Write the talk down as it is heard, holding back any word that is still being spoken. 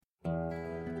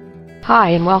Hi,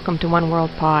 and welcome to One World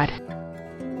Pod,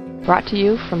 brought to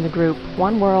you from the group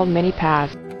One World Many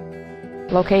Paths,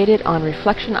 located on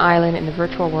Reflection Island in the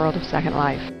virtual world of Second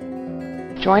Life.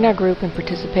 Join our group and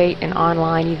participate in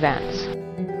online events.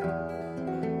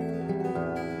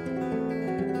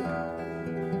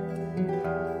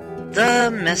 The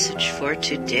message for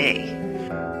today.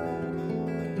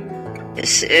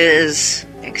 This is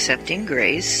Accepting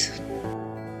Grace.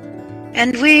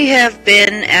 And we have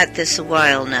been at this a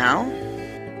while now.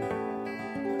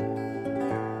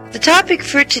 The topic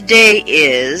for today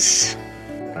is,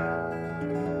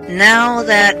 now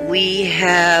that we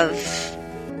have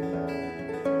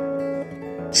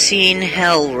seen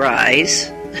hell rise,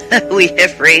 we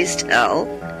have raised hell,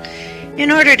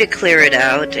 in order to clear it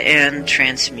out and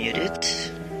transmute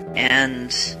it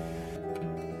and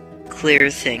clear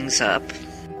things up.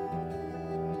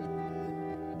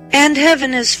 And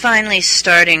heaven is finally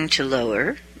starting to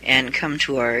lower and come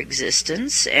to our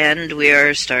existence, and we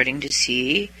are starting to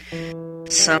see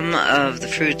some of the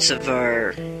fruits of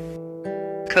our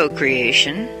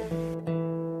co-creation.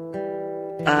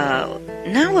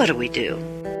 Now what do?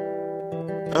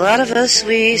 A lot of us,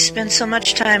 we spend so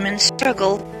much time in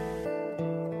struggle.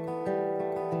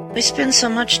 We spend so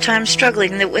much time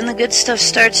struggling that when the good stuff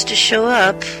starts to show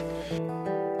up,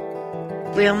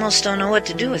 we almost don't know what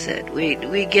to do with it.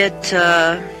 We get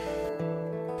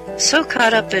so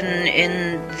caught up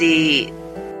in the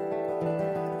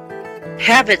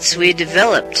habits we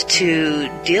developed to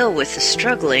deal with the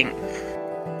struggling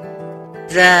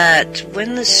that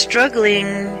when the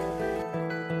struggling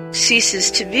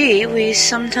ceases to be, we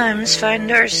sometimes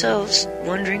find ourselves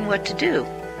wondering what to do,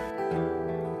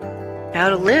 how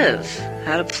to live,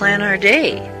 how to plan our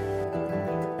day.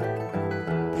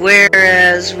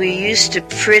 Whereas we used to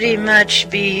pretty much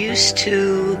be used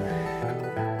to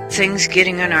things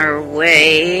getting in our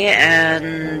way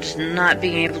and not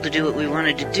being able to do what we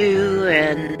wanted to do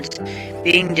and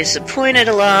being disappointed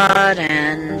a lot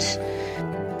and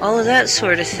all of that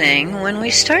sort of thing, when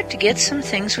we start to get some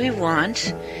things we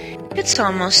want, it's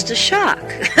almost a shock.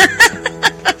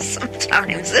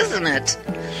 Sometimes, isn't it?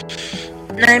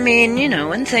 I mean,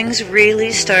 when things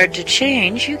really start to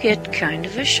change, you get kind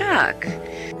of a shock.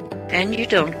 And you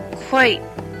don't quite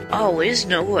always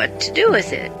know what to do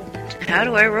with it. How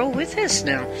do I roll with this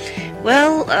now?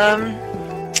 Well,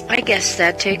 I guess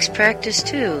that takes practice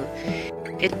too.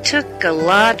 It took a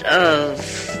lot of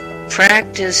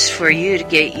practice for you to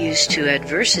get used to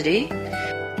adversity.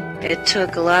 It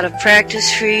took a lot of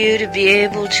practice for you to be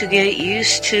able to get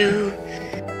used to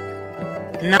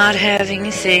not having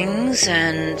things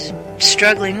and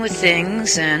struggling with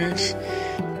things and,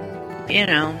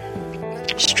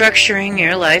 structuring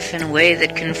your life in a way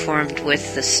that conformed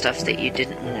with the stuff that you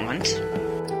didn't want.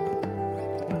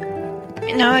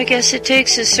 I guess it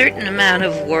takes a certain amount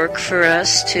of work for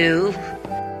us to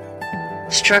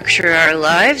structure our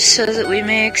lives so that we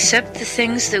may accept the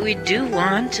things that we do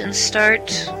want and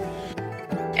start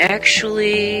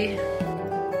actually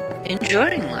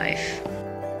enjoying life.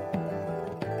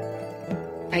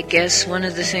 I guess one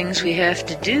of the things we have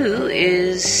to do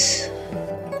is,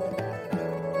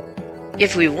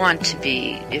 if we want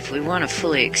to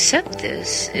fully accept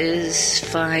this, is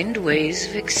find ways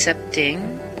of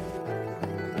accepting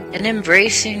and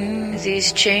embracing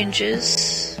these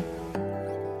changes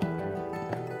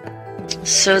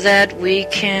so that we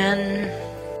can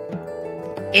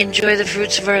enjoy the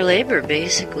fruits of our labor,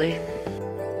 basically.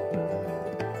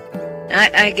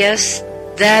 I guess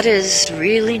that is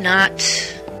really not...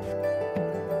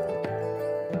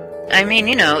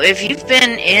 if you've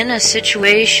been in a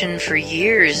situation for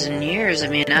years and years,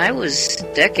 I was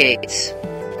decades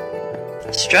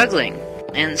struggling,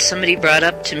 and somebody brought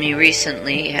up to me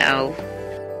recently how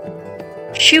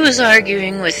she was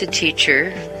arguing with a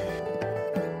teacher.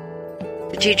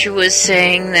 The teacher was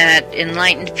saying that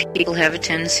enlightened people have a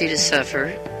tendency to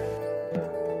suffer,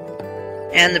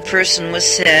 and the person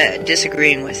was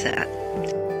disagreeing with that.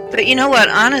 But you know what,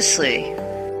 honestly,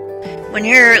 when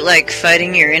you're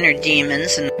fighting your inner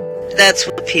demons, and that's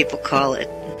what people call it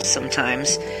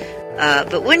sometimes,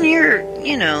 but when you're,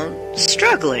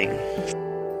 struggling,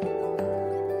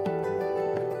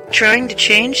 trying to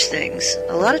change things,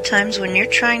 a lot of times when you're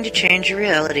trying to change your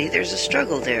reality, there's a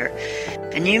struggle there.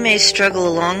 And you may struggle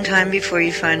a long time before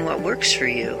you find what works for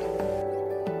you.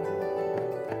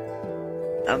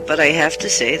 But I have to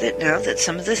say that now that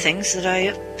some of the things that I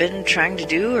have been trying to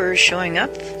do are showing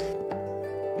up,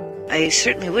 I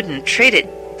certainly wouldn't trade it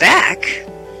back.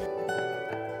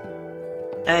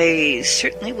 I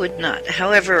certainly would not.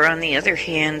 However, on the other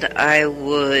hand, I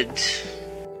would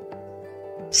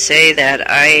say that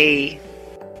I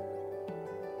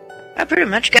I pretty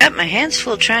much got my hands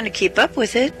full trying to keep up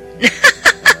with it.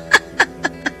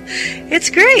 It's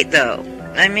great, though.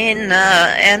 I mean,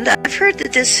 and I've heard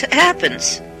that this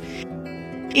happens.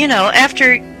 You know,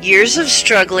 after years of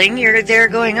struggling, you're there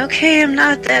going, okay, I'm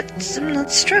not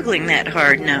struggling that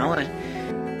hard now.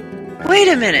 Wait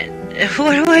a minute,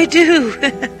 what do I do?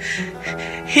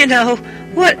 You know,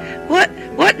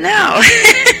 what now?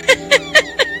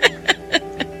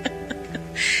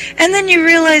 And then you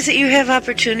realize that you have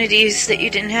opportunities that you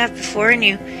didn't have before, and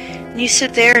you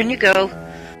sit there and you go,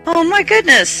 oh my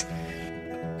goodness,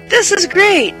 this is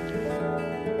great.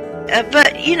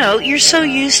 But, you know, you're so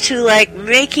used to, like,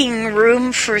 making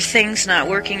room for things not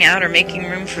working out, or making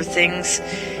room for things,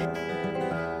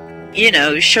 you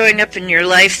know, showing up in your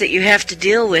life that you have to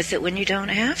deal with it when you don't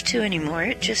have to anymore.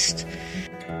 It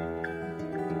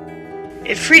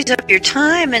frees up your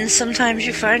time, and sometimes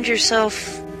you find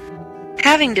yourself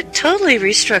having to totally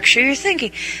restructure your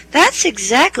thinking. That's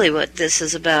exactly what this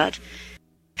is about.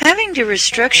 Having to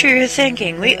restructure your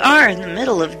thinking. We are in the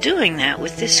middle of doing that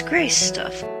with this grace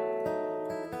stuff.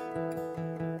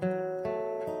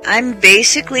 I'm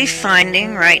basically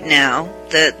finding right now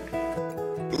that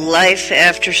life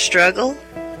after struggle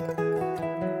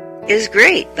is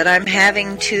great, but I'm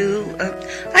having to...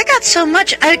 I got so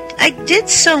much... I did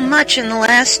so much in the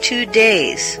last 2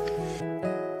 days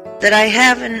that I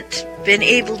haven't been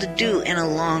able to do in a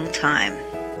long time.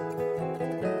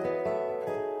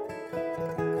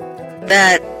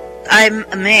 That I'm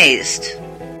amazed.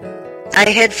 I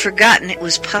had forgotten it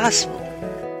was possible.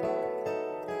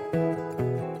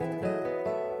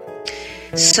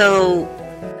 So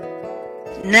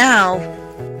now,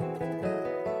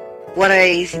 what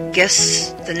I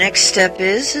guess the next step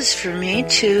is for me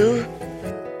to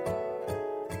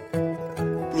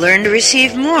learn to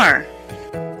receive more.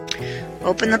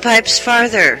 Open the pipes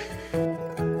farther.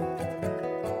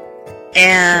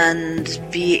 And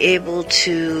be able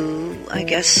to, I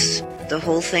guess the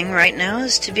whole thing right now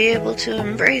is to be able to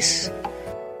embrace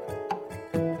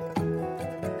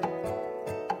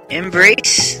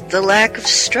the lack of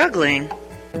struggling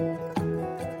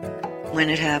when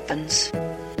it happens.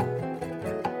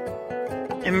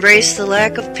 Embrace the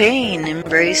lack of pain.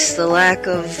 Embrace the lack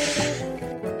of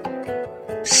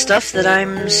stuff that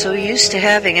I'm so used to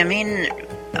having. I mean,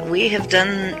 we have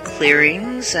done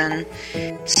clearings and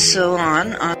so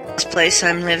on this place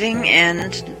I'm living,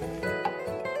 and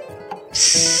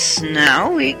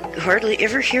now we hardly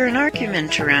ever hear an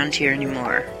argument around here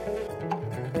anymore.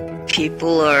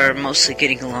 People are mostly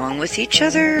getting along with each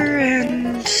other,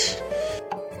 and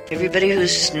everybody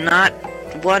who's not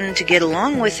one to get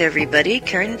along with everybody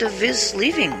kind of is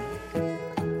leaving.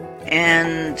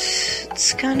 And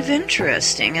it's kind of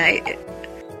interesting.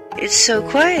 It's so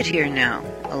quiet here now,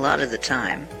 a lot of the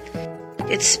time.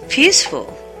 It's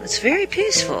peaceful. It's very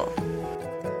peaceful.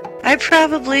 I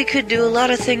probably could do a lot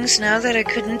of things now that I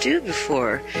couldn't do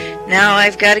before. Now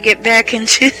I've got to get back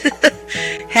into the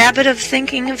habit of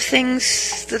thinking of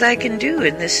things that I can do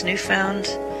in this newfound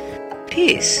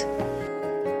peace.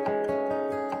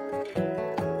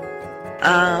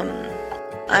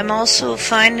 I'm also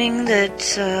finding that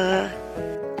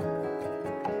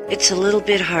it's a little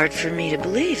bit hard for me to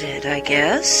believe it, I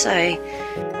guess. I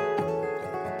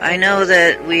know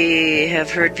that we have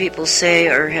heard people say,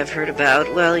 or have heard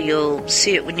about, well, you'll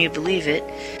see it when you believe it.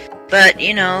 But,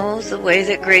 you know, the way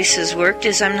that grace has worked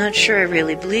is I'm not sure I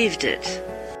really believed it.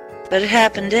 But it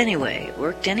happened anyway. It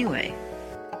worked anyway.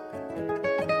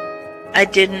 I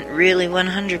didn't really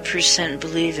 100%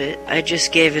 believe it. I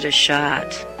just gave it a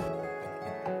shot.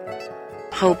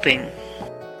 Hoping.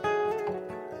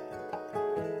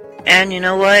 And you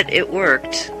know what? It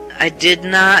worked. I did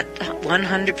not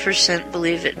 100%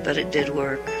 believe it, but it did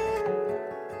work.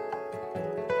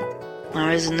 Now,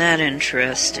 isn't that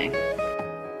interesting?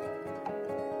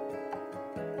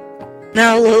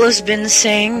 Now, Lola's been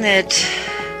saying that,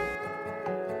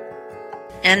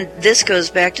 and this goes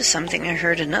back to something I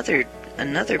heard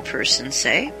another person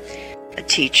say,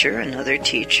 another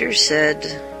teacher said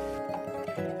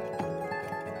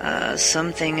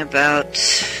something about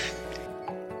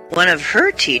one of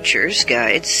her teachers'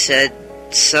 guides said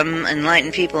some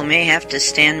enlightened people may have to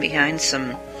stand behind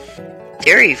some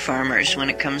dairy farmers when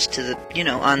it comes to the,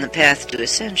 on the path to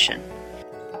ascension.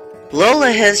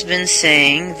 Lola has been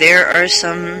saying there are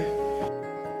some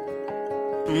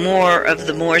more of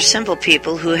the more simple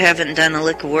people who haven't done a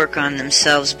lick of work on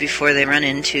themselves before they run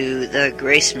into the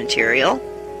grace material.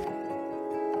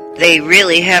 They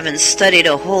really haven't studied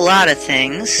a whole lot of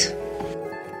things,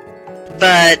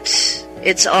 but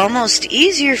it's almost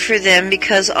easier for them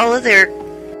because all of their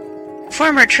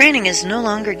former training is no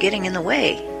longer getting in the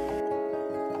way.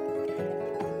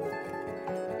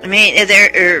 I mean,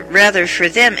 or rather for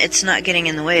them, it's not getting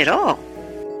in the way at all.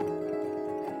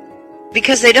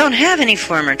 Because they don't have any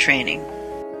former training.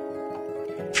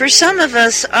 For some of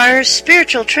us, our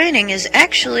spiritual training is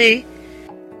actually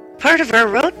part of our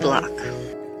roadblock.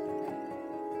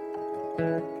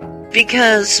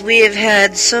 Because we have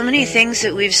had so many things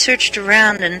that we've searched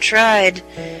around and tried,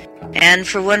 and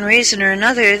for one reason or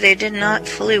another, they did not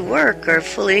fully work or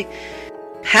fully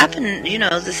happen. You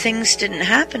know, the things didn't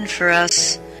happen for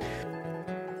us.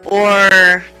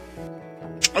 Or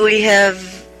we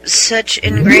have such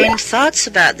ingrained thoughts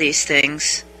about these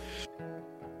things.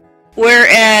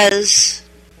 Whereas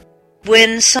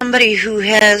when somebody who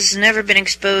has never been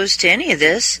exposed to any of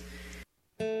this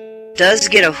does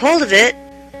get a hold of it,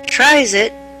 tries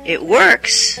it, it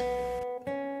works.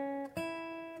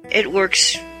 It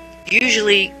works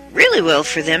usually really well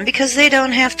for them because they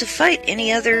don't have to fight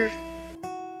any other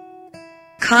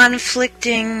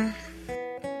conflicting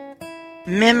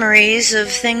memories of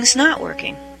things not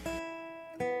working.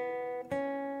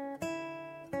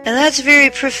 And that's very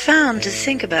profound to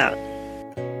think about.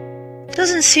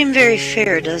 Doesn't seem very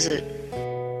fair, does it?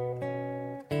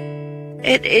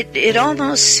 It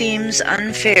almost seems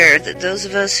unfair that those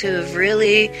of us who have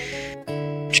really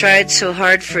tried so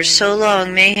hard for so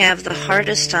long may have the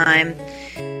hardest time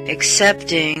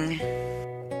accepting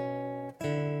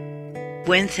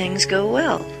when things go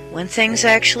well, when things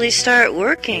actually start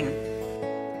working.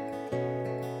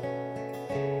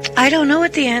 I don't know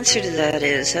what the answer to that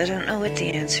is. I don't know what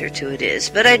the answer to it is.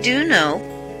 But I do know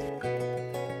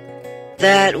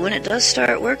that when it does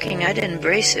start working, I'd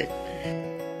embrace it.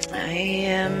 I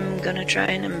am going to try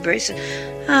and embrace it.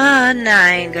 No,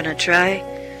 I ain't going to try.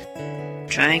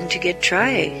 Trying to get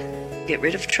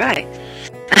rid of try.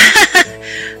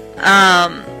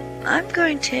 I'm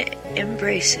going to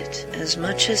embrace it as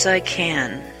much as I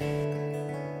can.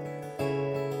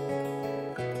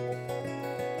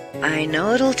 I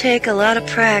know it'll take a lot of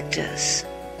practice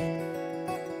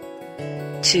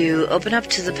to open up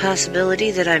to the possibility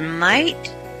that I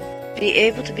might be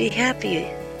able to be happy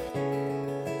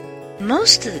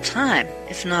most of the time,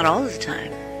 if not all of the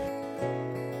time.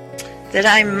 That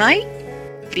I might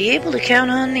be able to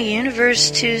count on the universe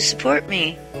to support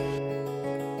me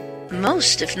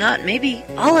most, if not maybe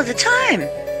all of the time.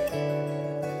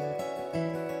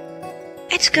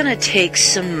 It's gonna take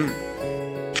some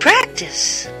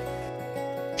practice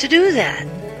to do that.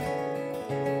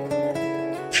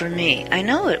 For me, I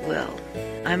know it will.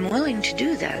 I'm willing to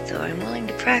do that, though. I'm willing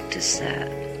to practice that.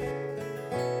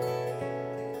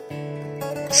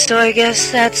 So I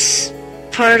guess that's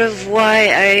part of why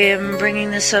I am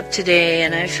bringing this up today,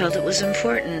 and I felt it was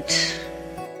important.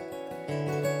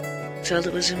 Felt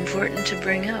it was important to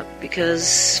bring up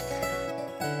because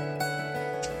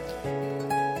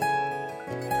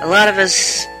a lot of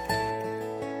us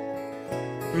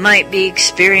might be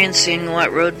experiencing what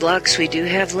roadblocks we do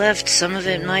have left. Some of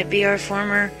it might be our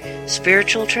former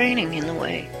spiritual training in the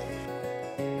way.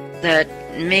 That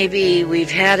maybe we've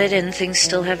had it and things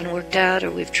still haven't worked out, or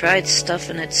we've tried stuff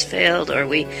and it's failed, or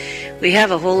we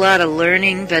have a whole lot of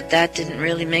learning, but that didn't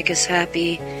really make us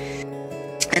happy.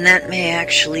 And that may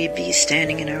actually be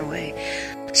standing in our way.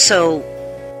 So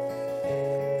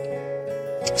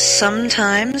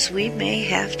sometimes we may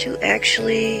have to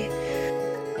actually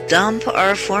dump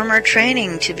our former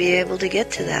training to be able to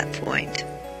get to that point.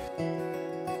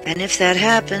 And if that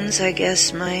happens, I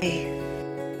guess my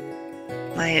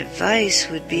advice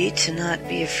would be to not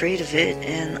be afraid of it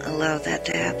and allow that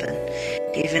to happen.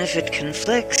 Even if it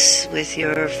conflicts with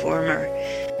your former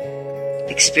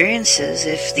experiences,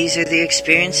 if these are the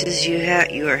experiences you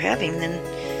are having, then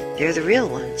they're the real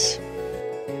ones.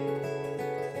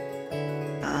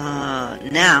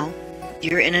 Now,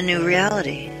 you're in a new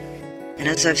reality. And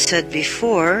as I've said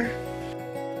before,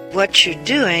 what you're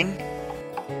doing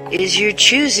is you're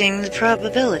choosing the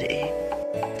probability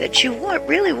that you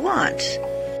really want.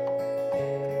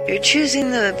 You're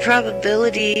choosing the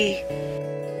probability.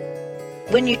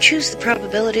 When you choose the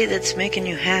probability that's making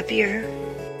you happier,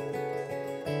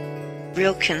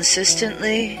 real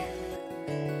consistently,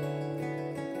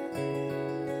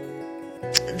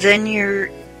 then you're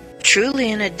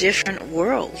truly in a different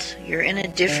world. You're in a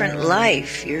different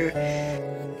life. You're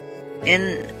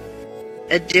in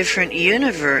a different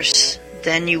universe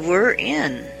than you were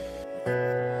in.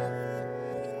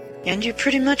 And you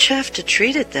pretty much have to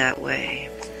treat it that way.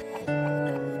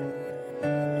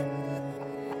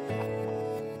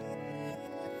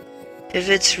 If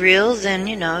it's real, then,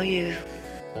 you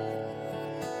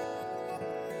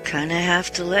kind of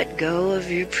have to let go of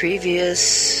your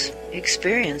previous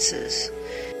experiences.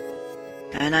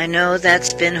 And I know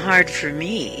that's been hard for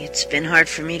me. It's been hard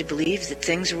for me to believe that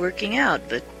things are working out,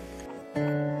 but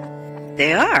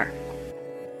they are.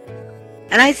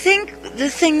 And I think the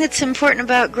thing that's important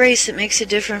about grace that makes it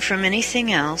different from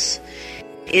anything else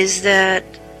is that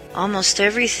almost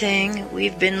everything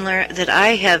that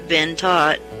I have been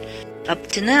taught up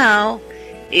to now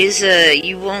is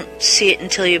you won't see it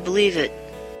until you believe it.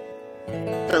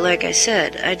 But like I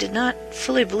said, I did not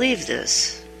fully believe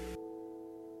this.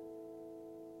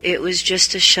 It was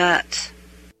just a shot.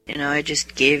 I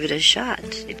just gave it a shot.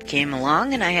 It came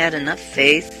along and I had enough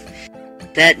faith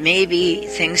that maybe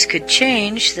things could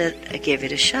change that I gave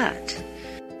it a shot.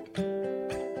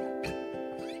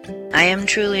 I am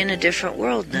truly in a different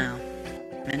world now.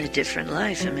 I'm in a different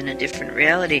life. I'm in a different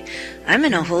reality. I'm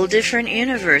in a whole different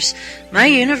universe. My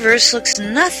universe looks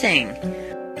nothing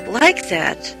like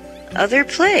that other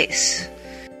place.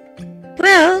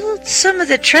 Well, some of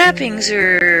the trappings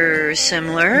are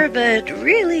similar, but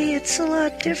really it's a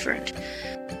lot different.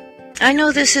 I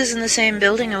know this isn't the same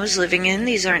building I was living in.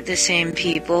 These aren't the same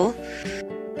people.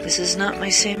 This is not my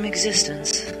same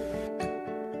existence.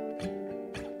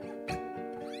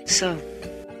 So,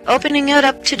 opening it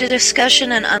up to the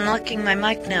discussion and unlocking my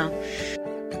mic now.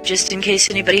 Just in case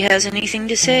anybody has anything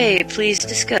to say, please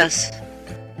discuss.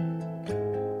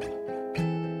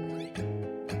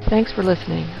 Thanks for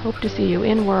listening. Hope to see you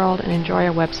in-world and enjoy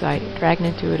our website,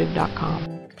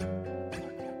 dragonintuitive.com.